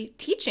enjoy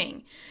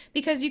teaching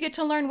because you get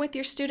to learn with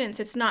your students.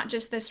 It's not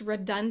just this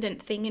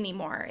redundant thing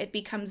anymore. It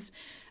becomes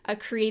a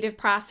creative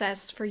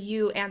process for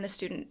you and the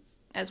student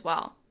as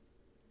well.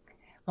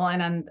 Well,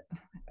 and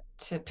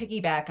to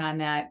piggyback on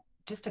that,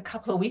 just a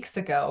couple of weeks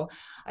ago,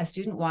 a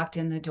student walked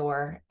in the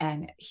door,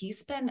 and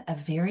he's been a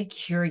very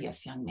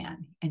curious young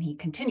man. And he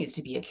continues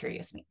to be a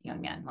curious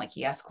young man. Like,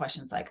 he asks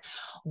questions like,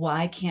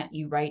 why can't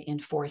you write in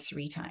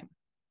 4/3 time?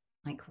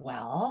 Like,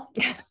 well,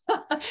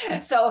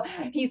 so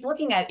he's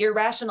looking at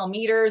irrational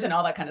meters and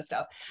all that kind of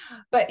stuff.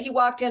 But he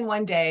walked in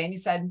one day and he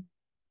said,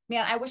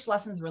 man, I wish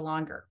lessons were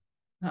longer.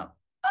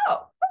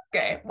 Oh,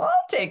 okay, well,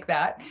 I'll take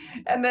that.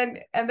 And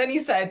then he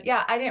said,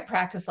 yeah, I didn't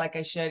practice like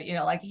I should,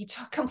 like he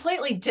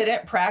completely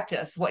didn't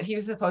practice what he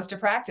was supposed to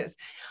practice,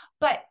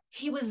 but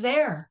he was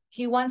there.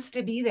 He wants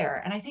to be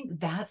there. And I think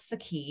that's the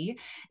key.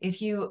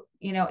 If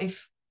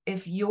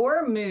if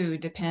your mood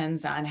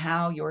depends on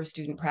how your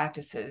student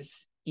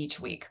practices each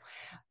week,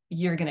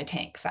 you're going to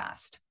tank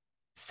fast.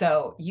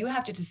 So you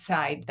have to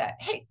decide that,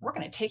 hey, we're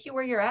going to take you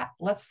where you're at.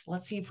 Let's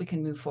see if we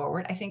can move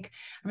forward. I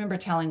remember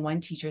telling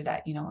one teacher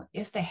that,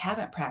 if they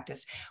haven't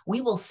practiced,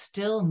 we will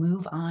still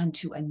move on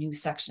to a new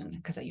section,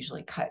 because I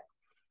usually cut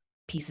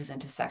pieces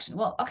into section.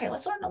 Well, okay,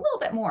 let's learn a little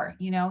bit more,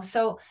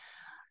 So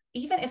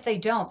even if they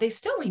don't, they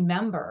still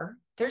remember.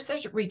 There's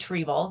a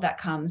retrieval that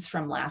comes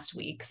from last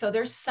week. So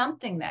there's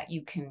something that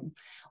you can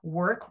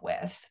work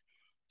with.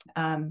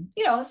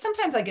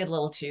 Sometimes I get a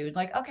little chewed,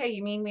 like, okay,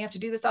 you mean we have to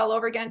do this all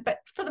over again? But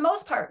for the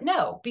most part,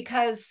 no,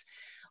 because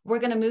we're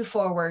going to move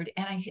forward.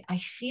 And I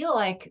feel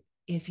like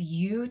if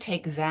you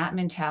take that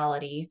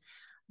mentality,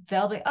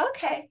 they'll be,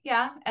 okay,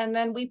 yeah. And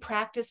then we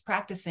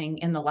practicing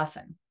in the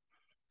lesson.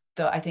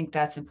 Though I think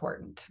that's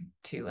important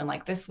too. And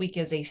like this week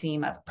is a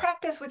theme of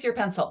practice with your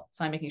pencil.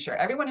 So I'm making sure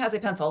everyone has a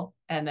pencil,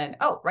 and then,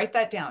 write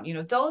that down,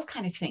 those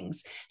kind of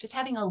things. Just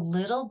having a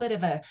little bit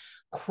of a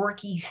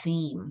quirky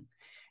theme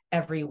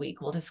every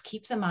week will just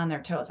keep them on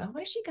their toes.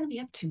 What is she going to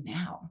be up to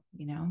now?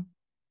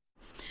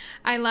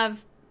 I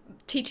love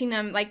teaching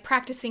them, like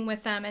practicing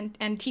with them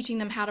and teaching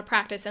them how to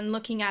practice and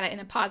looking at it in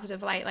a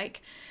positive light.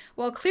 Like,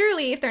 well,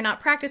 clearly if they're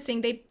not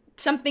practicing,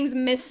 something's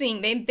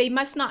missing. They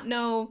must not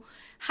know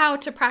how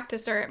to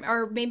practice,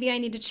 or maybe I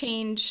need to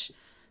change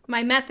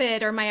my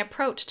method or my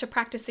approach to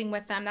practicing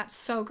with them. That's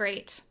so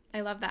great.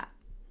 I love that.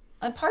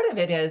 And part of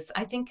it is,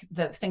 I think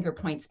the finger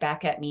points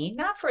back at me,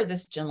 not for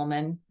this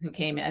gentleman who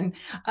came in,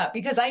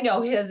 because I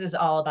know his is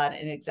all about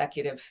an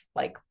executive,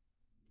 like,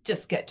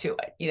 just get to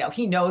it.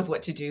 He knows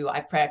what to do.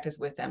 I've practiced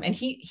with him. And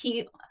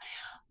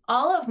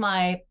all of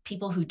my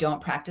people who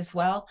don't practice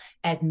well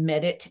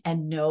admit it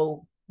and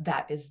know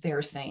that is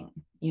their thing,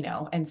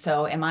 And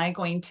so am I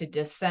going to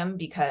diss them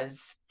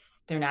because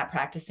they're not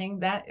practicing?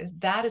 That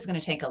is going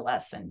to take a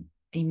lesson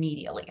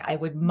immediately. I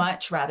would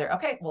much rather,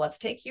 okay, well, let's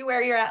take you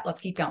where you're at. Let's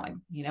keep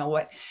going.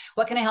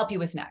 What can I help you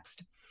with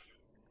next?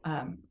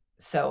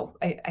 So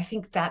I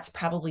think that's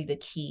probably the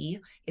key,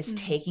 is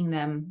taking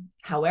them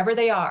however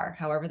they are,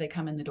 however they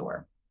come in the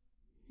door.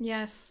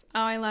 Yes.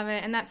 Oh, I love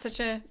it. And that's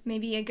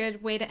maybe a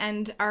good way to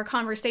end our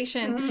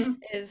conversation,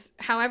 is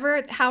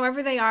however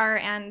they are,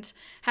 and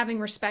having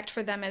respect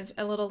for them as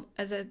a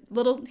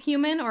little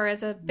human or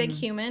as a big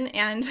human,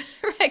 and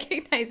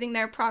recognizing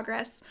their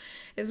progress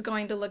is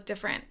going to look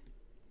different.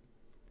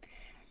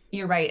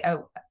 You're right.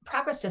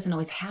 Progress doesn't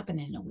always happen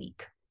in a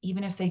week.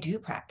 Even if they do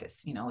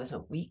practice, is a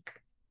week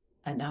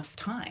enough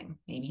time?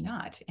 Maybe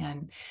not.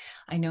 And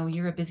I know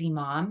you're a busy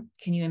mom.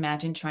 Can you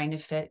imagine trying to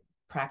fit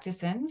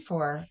practice in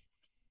for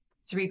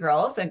 3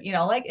 girls? And,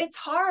 it's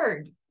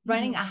hard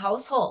running a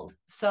household.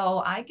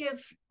 So I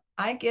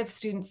give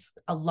students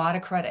a lot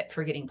of credit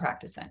for getting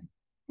practice in.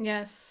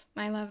 Yes,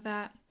 I love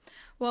that.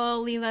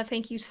 Well, Leela,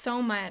 thank you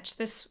so much.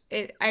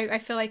 I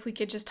feel like we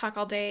could just talk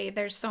all day.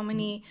 There's so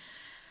many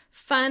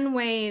fun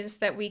ways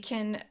that we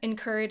can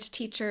encourage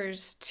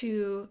teachers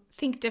to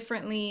think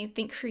differently,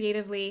 think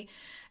creatively.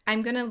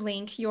 I'm going to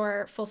link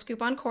your Full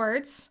Scoop on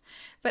Chords,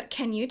 but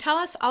can you tell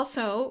us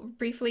also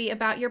briefly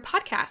about your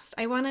podcast?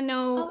 I want to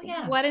know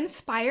what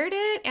inspired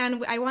it,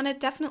 and I want to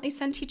definitely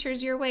send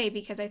teachers your way,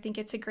 because I think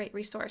it's a great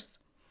resource.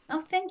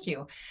 Oh, thank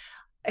you.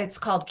 It's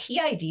called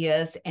Key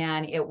Ideas,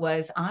 and it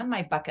was on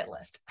my bucket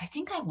list. I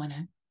think I want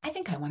a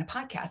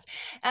podcast.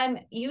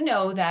 And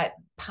that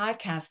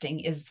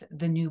podcasting is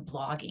the new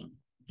blogging.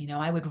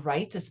 I would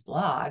write this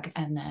blog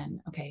and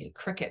then, okay,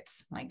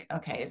 crickets. Like,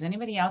 okay, is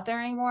anybody out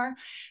there anymore?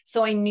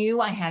 So I knew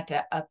I had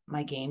to up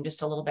my game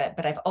just a little bit,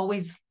 but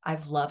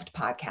I've loved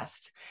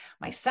podcasts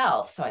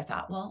myself. So I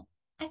thought, well,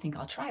 I think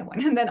I'll try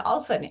one. And then all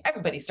of a sudden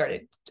everybody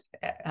started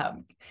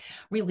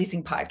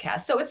releasing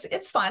podcasts. So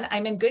it's fun.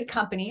 I'm in good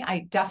company.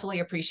 I definitely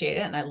appreciate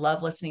it. And I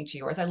love listening to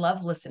yours. I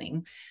love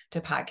listening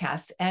to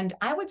podcasts. And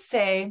I would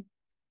say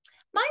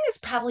mine is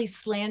probably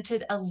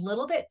slanted a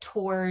little bit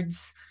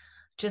towards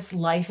just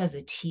life as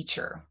a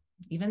teacher.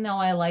 Even though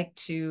I like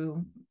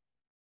to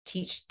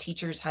teach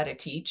teachers how to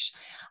teach,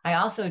 I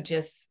also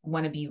just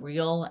want to be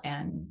real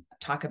and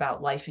talk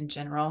about life in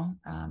general.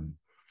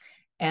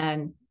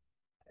 And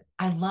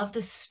I love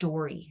the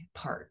story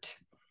part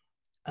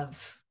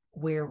of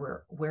where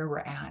we're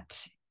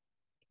at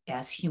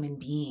as human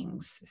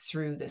beings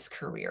through this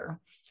career,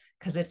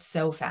 because it's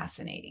so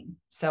fascinating.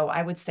 So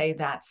I would say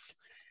that's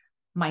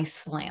my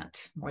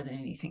slant more than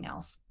anything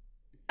else.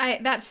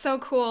 That's so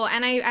cool.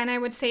 And I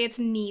would say it's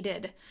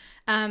needed.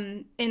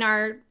 In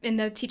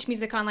the Teach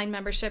Music Online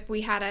membership,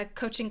 we had a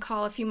coaching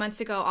call a few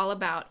months ago all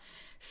about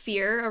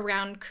fear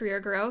around career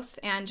growth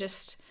and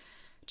just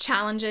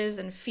challenges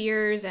and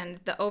fears and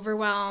the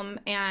overwhelm.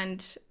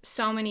 And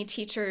so many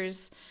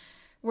teachers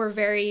were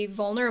very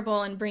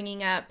vulnerable in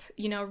bringing up,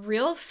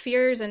 real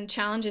fears and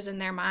challenges in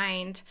their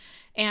mind.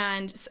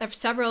 And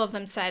several of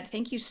them said,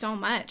 thank you so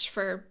much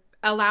for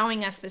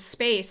allowing us this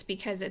space,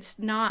 because it's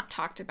not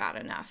talked about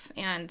enough.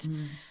 And,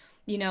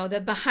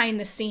 the behind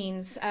the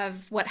scenes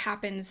of what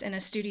happens in a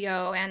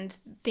studio and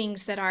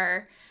things that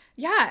are,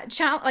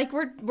 like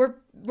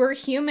we're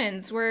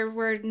humans,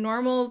 we're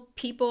normal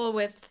people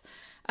with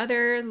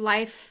other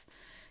life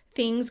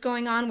things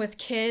going on, with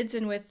kids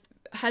and with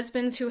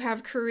husbands who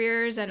have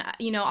careers and,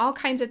 all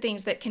kinds of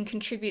things that can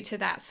contribute to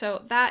that.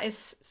 So that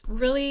is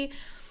really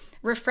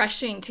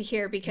refreshing to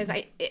hear, because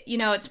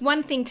it's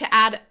one thing to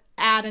add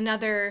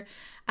another,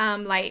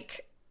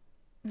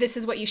 this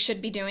is what you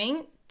should be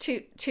doing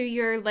to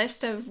your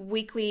list of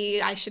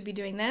weekly, I should be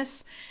doing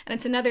this. And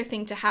it's another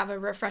thing to have a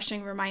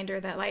refreshing reminder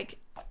that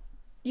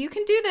you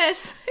can do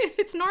this.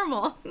 It's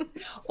normal.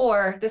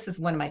 Or this is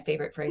one of my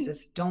favorite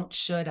phrases, don't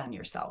should on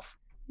yourself.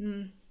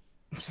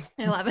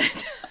 I love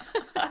it.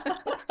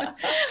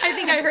 I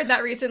think I heard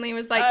that recently. It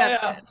was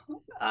that's good.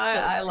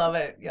 I love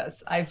it.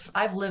 Yes.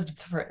 I've lived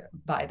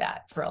by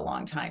that for a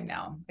long time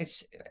now.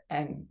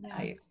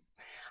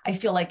 I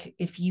feel like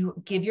if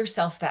you give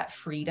yourself that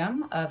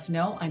freedom of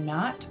no, I'm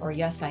not, or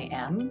yes, I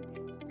am,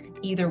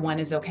 either one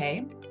is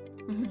okay.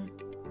 Mm-hmm.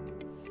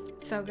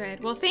 So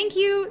good. Well, thank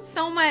you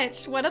so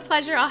much. What a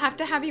pleasure. I'll have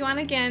to have you on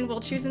again.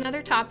 We'll choose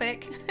another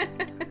topic.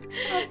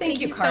 Well,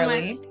 thank you,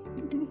 Carly. So much.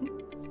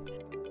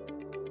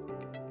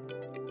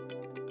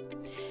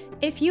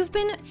 If you've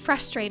been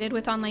frustrated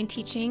with online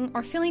teaching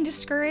or feeling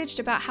discouraged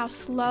about how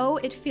slow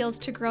it feels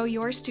to grow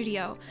your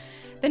studio,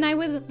 then I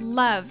would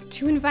love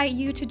to invite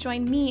you to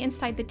join me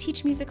inside the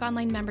Teach Music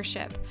Online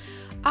membership.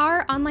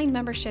 Our online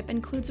membership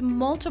includes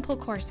multiple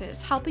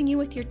courses helping you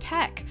with your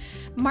tech,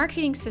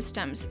 marketing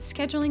systems,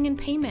 scheduling and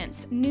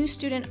payments, new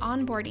student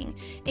onboarding,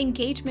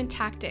 engagement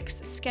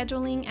tactics,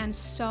 scheduling, and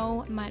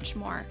so much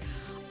more.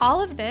 All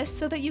of this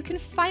so that you can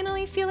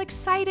finally feel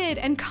excited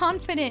and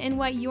confident in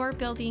what you're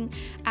building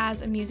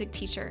as a music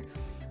teacher.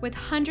 With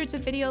hundreds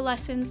of video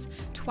lessons,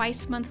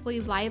 twice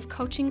monthly live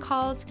coaching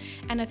calls,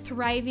 and a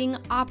thriving,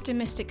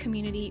 optimistic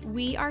community,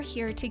 we are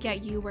here to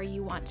get you where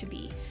you want to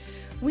be.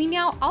 We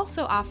now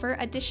also offer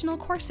additional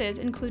courses,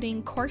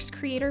 including Course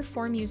Creator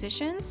for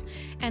Musicians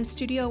and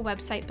Studio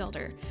Website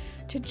Builder.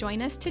 To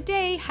join us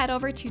today, head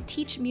over to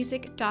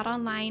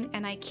teachmusic.online,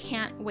 and I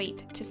can't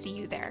wait to see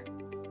you there.